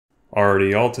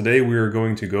Alrighty, y'all, today we are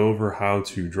going to go over how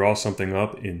to draw something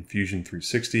up in Fusion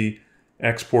 360,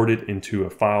 export it into a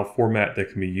file format that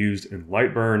can be used in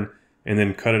Lightburn, and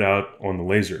then cut it out on the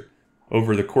laser.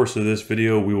 Over the course of this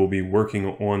video, we will be working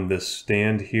on this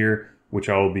stand here, which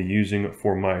I will be using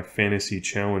for my fantasy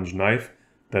challenge knife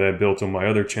that I built on my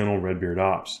other channel, Red Beard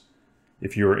Ops.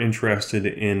 If you are interested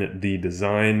in the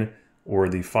design or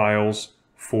the files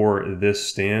for this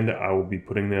stand, I will be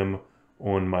putting them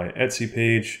on my Etsy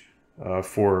page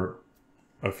for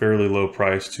a fairly low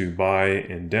price to buy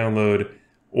and download,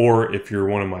 or if you're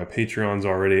one of my Patreons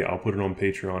already, I'll put it on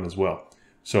Patreon as well.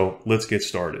 So let's get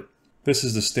started. This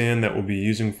is the stand that we'll be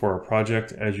using for our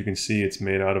project. As you can see, it's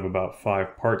made out of about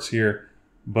 5 parts here,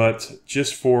 but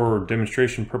just for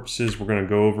demonstration purposes, we're going to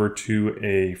go over to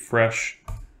a fresh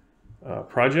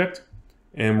project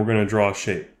and we're going to draw a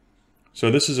shape.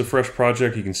 So this is a fresh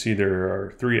project. You can see there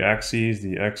are 3 axes,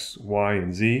 the X, Y,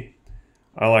 and Z.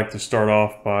 I like to start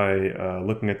off by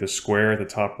looking at the square at the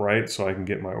top right so I can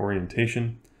get my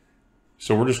orientation.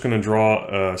 So we're just going to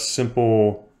draw a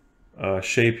simple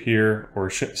shape here, or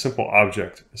a simple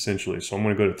object essentially. So I'm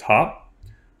going to go to top.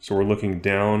 So we're looking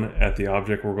down at the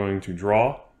object we're going to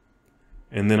draw.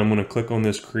 And then I'm going to click on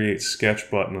this Create Sketch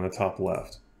button on the top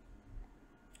left.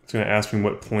 It's going to ask me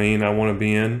what plane I want to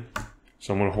be in.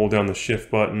 So I'm going to hold down the Shift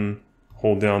button,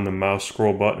 hold down the mouse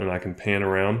scroll button, and I can pan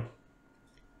around.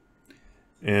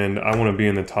 And I want to be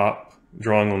in the top,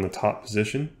 drawing on the top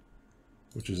position,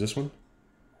 which is this one.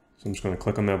 So I'm just going to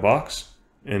click on that box.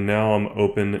 And now I'm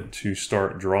open to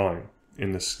start drawing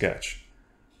in the sketch.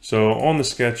 So on the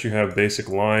sketch, you have basic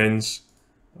lines,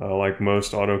 like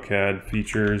most AutoCAD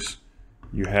features.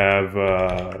 You have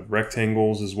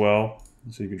rectangles as well.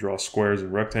 So you can draw squares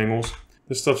and rectangles.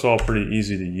 This stuff's all pretty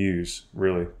easy to use,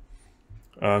 really.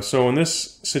 So in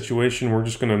this situation, we're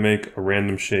just going to make a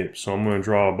random shape. So I'm going to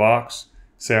draw a box.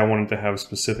 Say I want it to have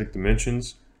specific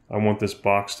dimensions. I want this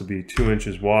box to be 2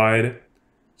 inches wide.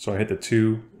 So I hit the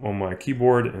 2 on my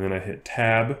keyboard, and then I hit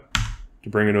Tab to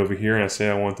bring it over here, and I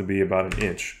say I want it to be about 1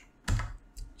 inch.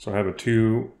 So I have a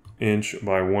 2 inch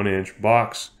by 1 inch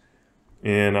box,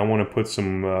 and I want to put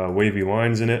some wavy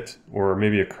lines in it, or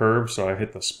maybe a curve, so I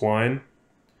hit the spline.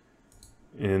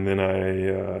 And then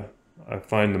I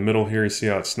find the middle here. You see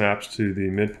how it snaps to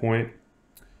the midpoint.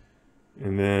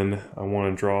 And then I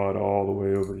want to draw it all the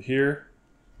way over here.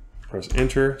 Press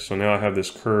Enter. So now I have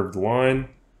this curved line.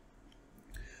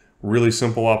 Really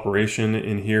simple operation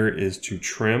in here is to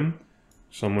trim.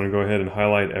 So I'm going to go ahead and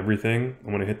highlight everything. I'm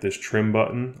going to hit this trim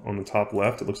button on the top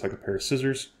left. It looks like a pair of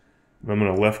scissors. And I'm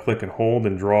going to left click and hold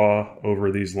and draw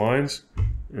over these lines,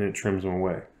 and it trims them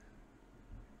away.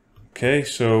 Okay,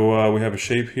 so we have a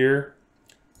shape here.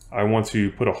 I want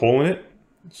to put a hole in it.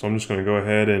 So I'm just going to go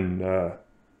ahead and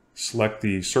select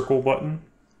the circle button,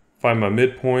 find my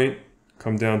midpoint,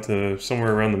 come down to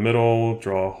somewhere around the middle,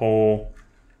 draw a hole,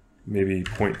 maybe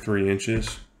 0.3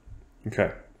 inches.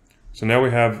 Okay, so now we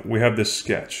have this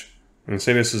sketch, and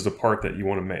say this is the part that you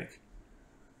want to make.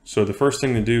 So the first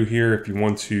thing to do here, if you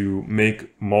want to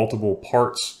make multiple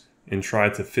parts and try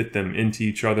to fit them into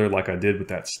each other like I did with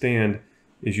that stand,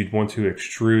 is you'd want to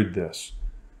extrude this.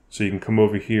 So you can come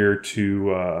over here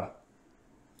to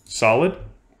Solid,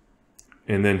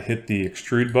 and then hit the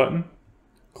Extrude button,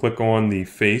 click on the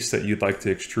face that you'd like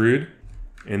to extrude,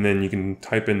 and then you can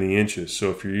type in the inches.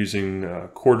 So if you're using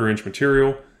 1/4 inch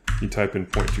material, you type in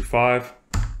 0.25,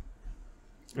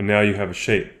 and now you have a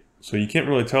shape. So you can't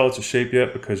really tell it's a shape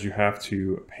yet because you have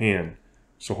to pan.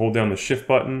 So hold down the Shift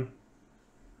button,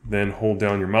 then hold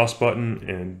down your mouse button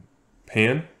and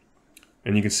pan.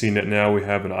 And you can see that now we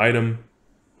have an item,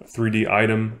 a 3D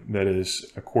item that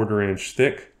is 1/4 inch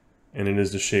thick, and it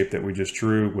is the shape that we just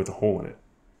drew with a hole in it.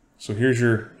 So here's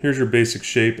your basic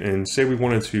shape, and say we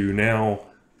wanted to now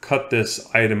cut this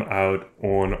item out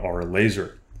on our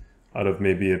laser out of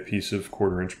maybe a piece of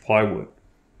 1/4 inch plywood.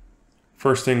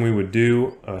 First thing we would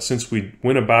do, since we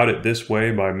went about it this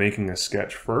way by making a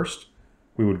sketch first,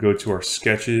 we would go to our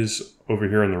sketches over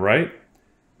here on the right,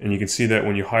 and you can see that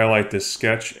when you highlight this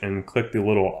sketch and click the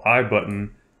little I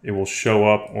button, it will show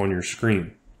up on your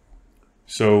screen.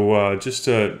 So just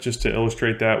to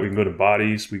illustrate that, we can go to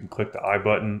bodies, we can click the I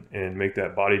button and make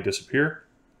that body disappear.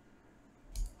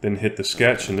 Then hit the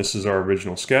sketch, and this is our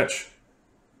original sketch.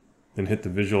 Then hit the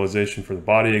visualization for the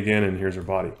body again, and here's our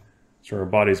body. So our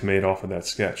body's made off of that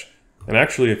sketch. And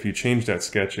actually, if you change that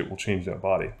sketch, it will change that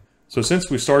body. So since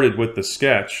we started with the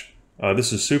sketch,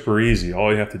 this is super easy.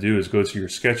 All you have to do is go to your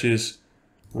sketches,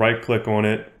 right click on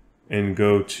it, and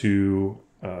go to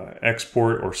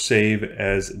export or save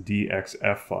as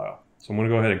DXF file. So I'm going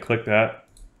to go ahead and click that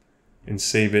and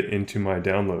save it into my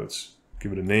downloads.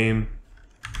 Give it a name.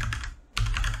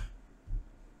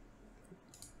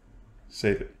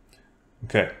 Save it.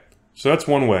 Okay, so that's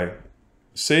one way.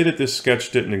 Say that this sketch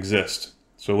didn't exist.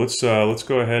 So let's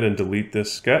go ahead and delete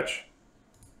this sketch.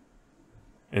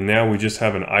 And now we just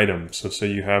have an item. So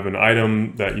say you have an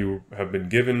item that you have been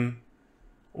given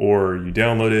or you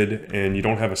downloaded and you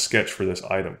don't have a sketch for this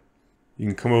item. You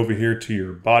can come over here to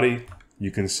your body. You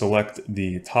can select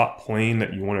the top plane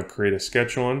that you want to create a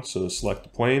sketch on. So select the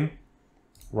plane,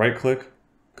 right click,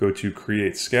 go to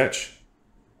create sketch,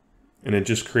 and it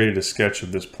just created a sketch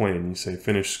of this plane. You say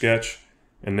finish sketch,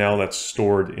 and now that's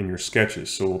stored in your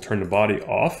sketches. So we'll turn the body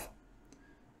off,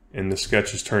 and the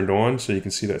sketch is turned on, so you can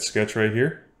see that sketch right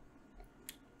here.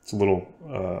 It's a little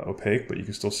opaque, but you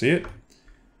can still see it.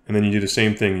 And then you do the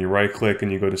same thing. You right click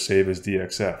and you go to save as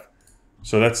DXF.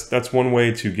 So that's one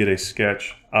way to get a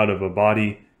sketch out of a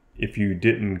body if you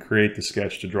didn't create the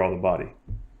sketch to draw the body.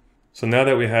 So now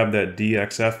that we have that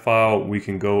DXF file, we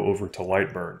can go over to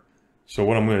Lightburn. So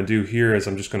what I'm going to do here is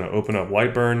I'm just going to open up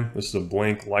Lightburn. This is a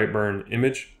blank Lightburn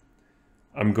image.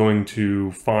 I'm going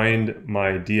to find my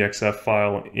DXF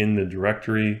file in the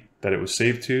directory that it was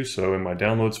saved to. So in my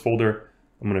downloads folder,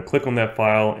 I'm going to click on that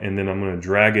file and then I'm going to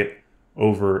drag it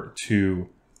over to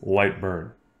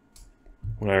Lightburn.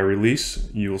 When I release,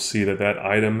 you'll see that that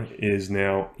item is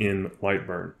now in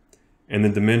Lightburn. And the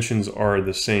dimensions are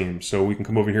the same. So we can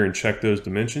come over here and check those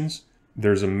dimensions.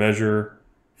 There's a measure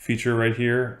feature right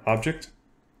here, object.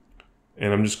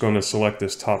 And I'm just going to select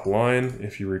this top line.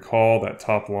 If you recall, that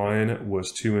top line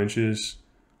was 2 inches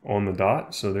on the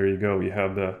dot. So there you go. You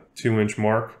have the 2-inch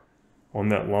mark on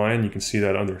that line. You can see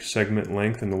that under segment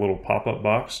length in the little pop-up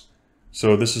box.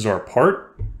 So this is our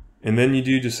part. And then you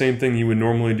do the same thing you would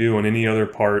normally do on any other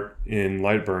part in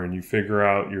Lightburn. You figure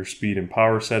out your speed and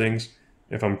power settings.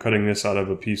 If I'm cutting this out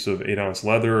of a piece of 8-ounce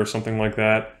leather or something like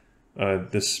that,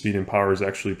 this speed and power is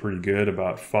actually pretty good,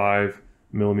 about 5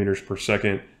 millimeters per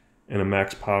second and a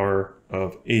max power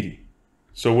of 80.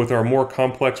 So with our more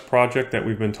complex project that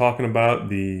we've been talking about,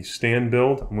 the stand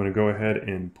build, I'm going to go ahead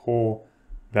and pull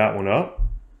that one up.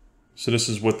 So this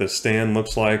is what the stand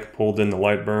looks like, pulled in the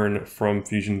Lightburn from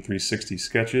Fusion 360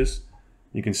 sketches.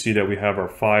 You can see that we have our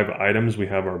 5 items. We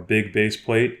have our big base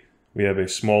plate. We have a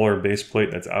smaller base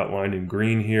plate that's outlined in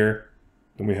green here.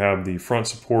 Then we have the front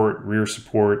support, rear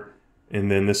support, and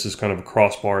then this is kind of a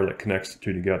crossbar that connects the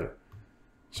two together.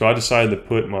 So I decided to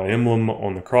put my emblem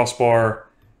on the crossbar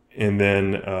and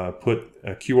then put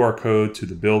a QR code to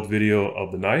the build video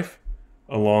of the knife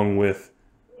along with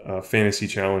Fantasy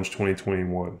Challenge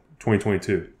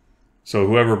 2022. So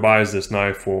whoever buys this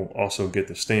knife will also get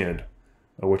the stand,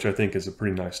 which I think is a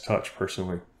pretty nice touch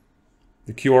personally.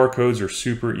 The QR codes are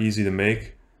super easy to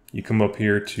make. You come up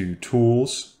here to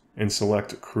Tools and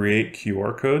select Create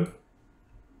QR Code.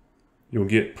 You'll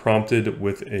get prompted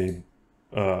with a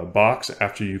box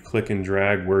after you click and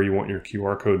drag where you want your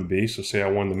QR code to be. So say I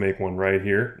wanted to make one right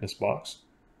here, this box.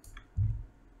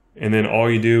 And then all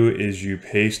you do is you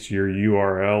paste your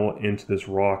URL into this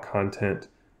raw content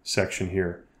section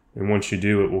here. And once you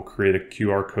do, it will create a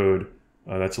QR code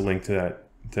that's a link to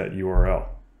that URL.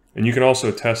 And you can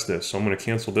also test this. So I'm going to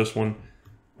cancel this one.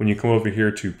 When you come over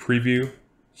here to preview,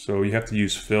 so you have to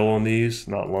use fill on these,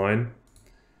 not line.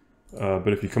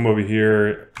 But if you come over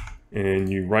here and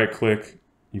you right click,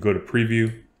 you go to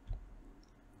preview,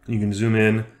 you can zoom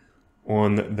in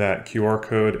on that QR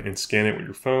code and scan it with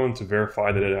your phone to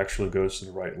verify that it actually goes to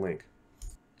the right link.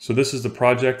 So this is the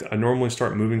project. I normally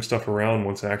start moving stuff around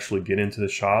once I actually get into the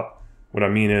shop. What I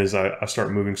mean is I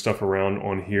start moving stuff around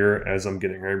on here as I'm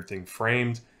getting everything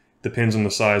framed. Depends on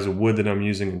the size of wood that I'm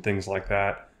using and things like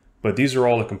that. But these are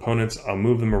all the components. I'll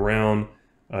move them around.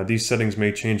 These settings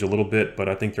may change a little bit, but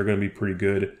I think they're going to be pretty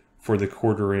good for the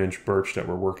 1/4-inch birch that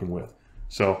we're working with.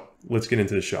 So let's get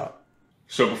into the shop.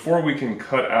 So before we can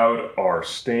cut out our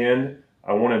stand,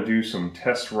 I want to do some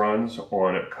test runs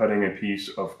on cutting a piece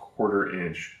of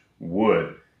 1/4-inch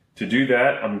wood. To do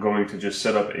that, I'm going to just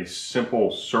set up a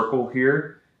simple circle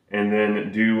here and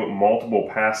then do multiple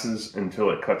passes until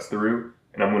it cuts through,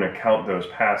 and I'm going to count those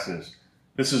passes.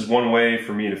 This is one way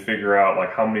for me to figure out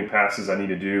like how many passes I need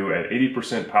to do at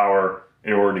 80% power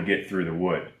in order to get through the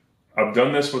wood. I've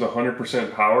done this with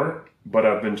 100% power, but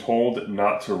I've been told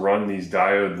not to run these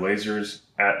diode lasers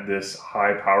at this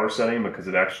high power setting because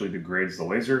it actually degrades the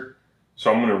laser.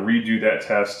 So I'm going to redo that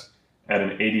test at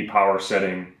an 80 power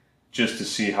setting just to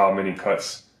see how many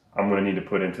cuts I'm going to need to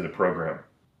put into the program.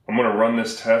 I'm going to run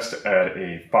this test at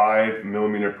a 5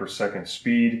 millimeter per second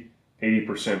speed,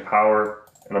 80% power,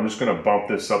 and I'm just going to bump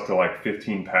this up to like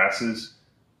 15 passes.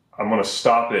 I'm going to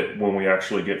stop it when we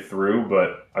actually get through,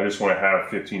 but I just want to have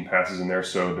 15 passes in there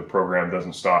so the program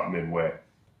doesn't stop midway.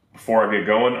 Before I get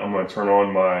going, I'm going to turn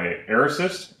on my air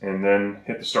assist and then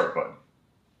hit the start button.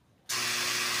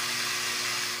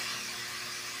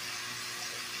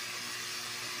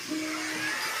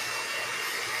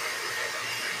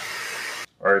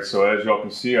 Alright, so as y'all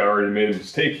can see, I already made a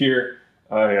mistake here.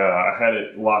 I had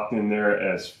it locked in there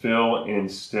as fill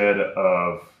instead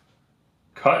of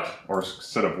cut, or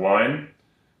instead of line.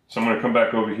 So I'm going to come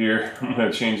back over here. I'm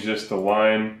going to change this to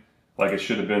line like it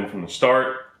should have been from the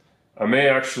start. I may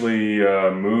actually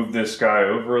move this guy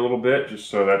over a little bit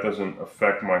just so that doesn't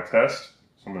affect my test.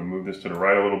 So I'm going to move this to the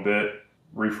right a little bit,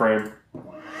 reframe.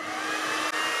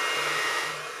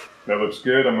 That looks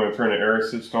good. I'm going to turn the air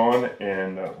assist on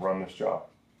and run this job.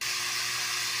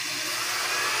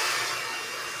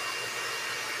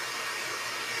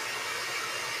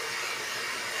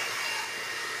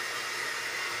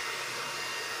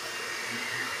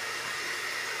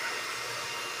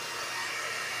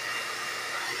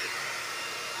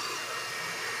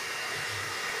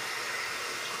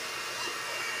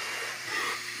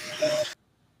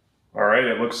 All right,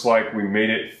 it looks like we made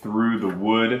it through the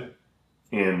wood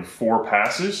in 4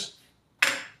 passes.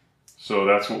 So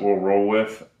that's what we'll roll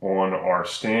with on our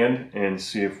stand and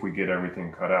see if we get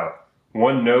everything cut out.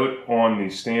 One note on the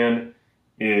stand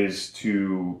is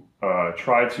to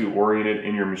try to orient it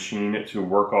in your machine to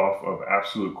work off of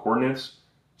absolute coordinates,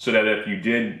 so that if you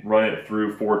did run it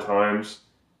through 4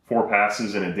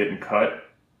 passes and it didn't cut,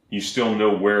 you still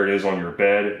know where it is on your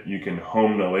bed. You can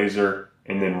home the laser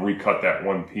and then recut that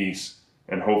one piece,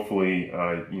 and hopefully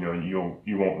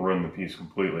you won't ruin the piece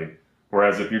completely.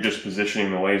 Whereas if you're just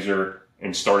positioning the laser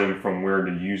and starting from where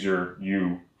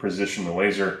you position the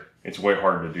laser, it's way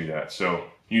harder to do that. So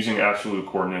using absolute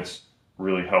coordinates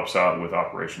really helps out with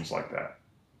operations like that.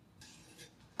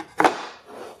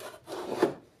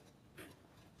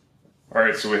 All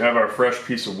right, so we have our fresh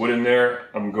piece of wood in there.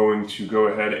 I'm going to go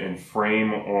ahead and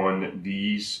frame on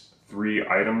these 3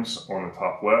 items on the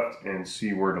top left and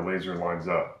see where the laser lines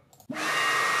up.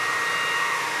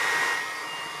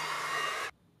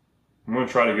 I'm going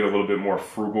to try to get a little bit more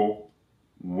frugal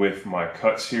with my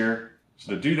cuts here.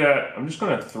 So to do that, I'm just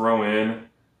going to throw in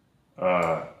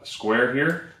a square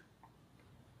here.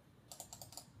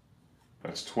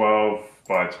 That's 12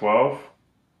 by 12.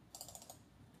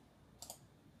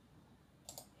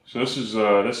 So this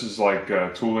is like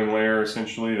a tooling layer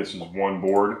essentially. This is one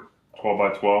board, 12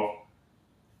 by 12.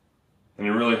 And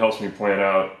it really helps me plan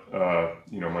out,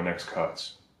 my next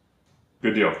cuts.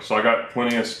 Good deal. So I got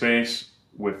plenty of space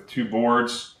with 2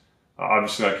 boards.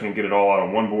 Obviously, I can't get it all out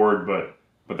on one board,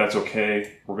 but that's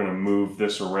okay. We're going to move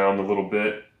this around a little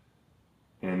bit,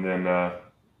 and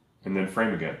then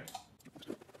frame again.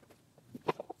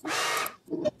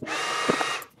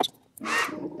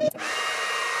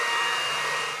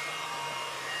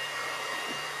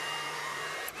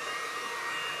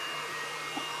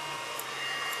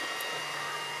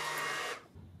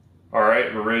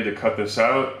 Alright, we're ready to cut this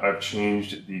out. I've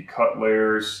changed the cut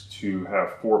layers to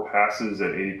have 4 passes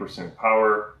at 80%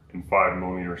 power and 5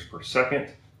 millimeters per second.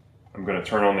 I'm going to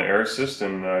turn on the air assist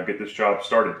and get this job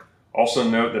started. Also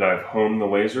note that I've homed the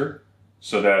laser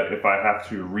so that if I have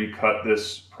to recut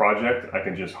this project, I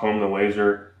can just home the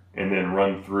laser and then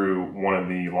run through one of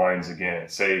the lines again.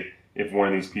 Say if one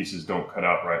of these pieces don't cut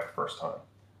out right the first time.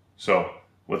 So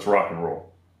let's rock and roll.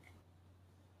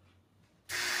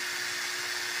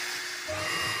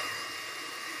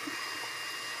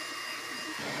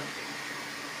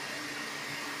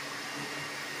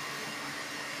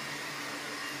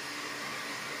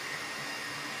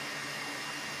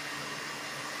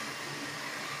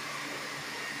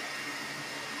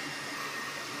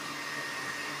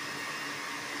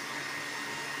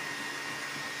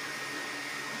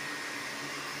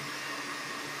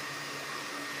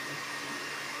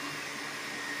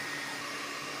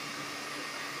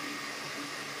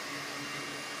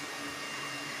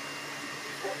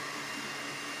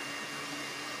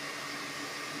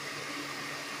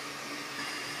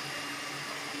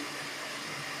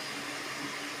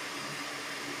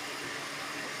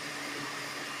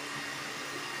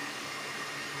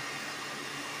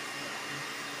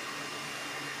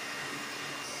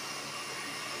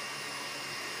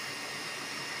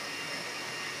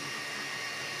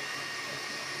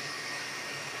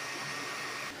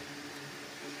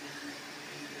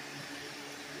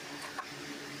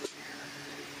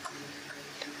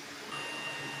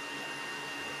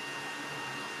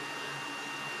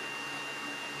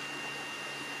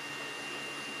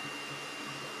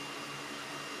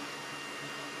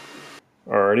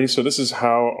 Alrighty, so this is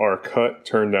how our cut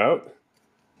turned out.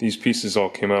 These pieces all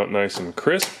came out nice and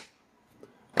crisp.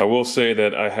 I will say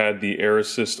that I had the air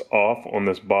assist off on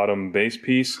this bottom base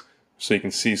piece, so you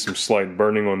can see some slight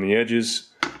burning on the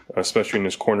edges, especially in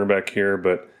this corner back here,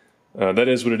 but that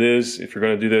is what it is. If you're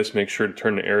going to do this, make sure to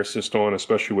turn the air assist on,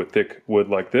 especially with thick wood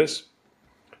like this.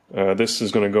 This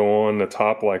is going to go on the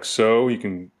top like so. You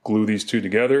can glue these two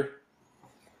together.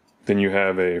 Then you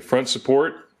have a front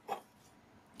support,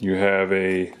 you have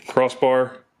a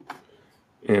crossbar,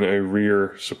 and a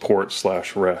rear support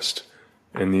 / rest.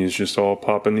 And these just all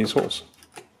pop in these holes.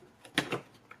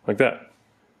 Like that.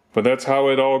 But that's how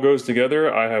it all goes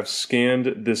together. I have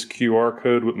scanned this QR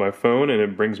code with my phone and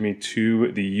it brings me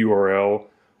to the URL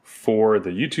for the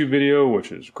YouTube video,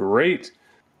 which is great.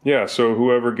 Yeah, so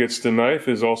whoever gets the knife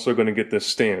is also going to get this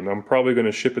stand. I'm probably going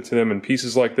to ship it to them in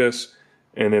pieces like this,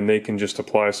 and then they can just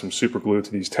apply some super glue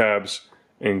to these tabs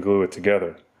and glue it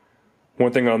together.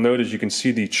 One thing I'll note is you can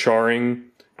see the charring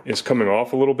is coming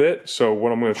off a little bit. So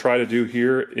what I'm going to try to do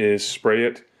here is spray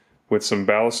it with some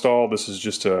ballistol. This is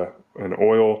just an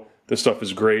oil. This stuff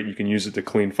is great. You can use it to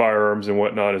clean firearms and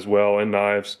whatnot as well, and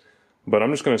knives. But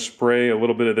I'm just going to spray a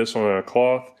little bit of this on a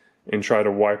cloth and try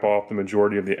to wipe off the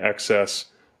majority of the excess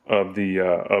of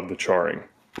the charring.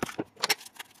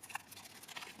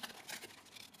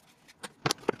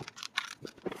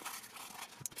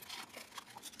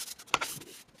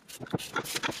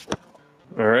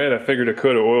 Alright, I figured a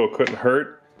coat of oil couldn't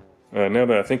hurt. Now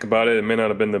that I think about it, it may not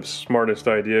have been the smartest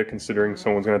idea considering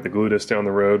someone's going to have to glue this down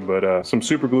the road, but some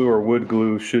super glue or wood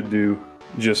glue should do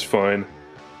just fine.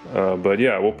 But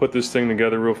yeah, we'll put this thing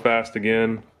together real fast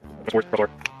again.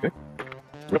 Okay.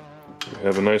 We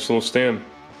have a nice little stand.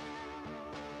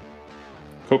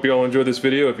 Hope you all enjoyed this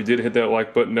video. If you did, hit that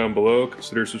like button down below.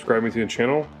 Consider subscribing to the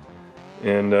channel.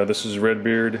 And this is Red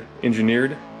Beard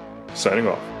Engineered, signing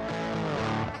off.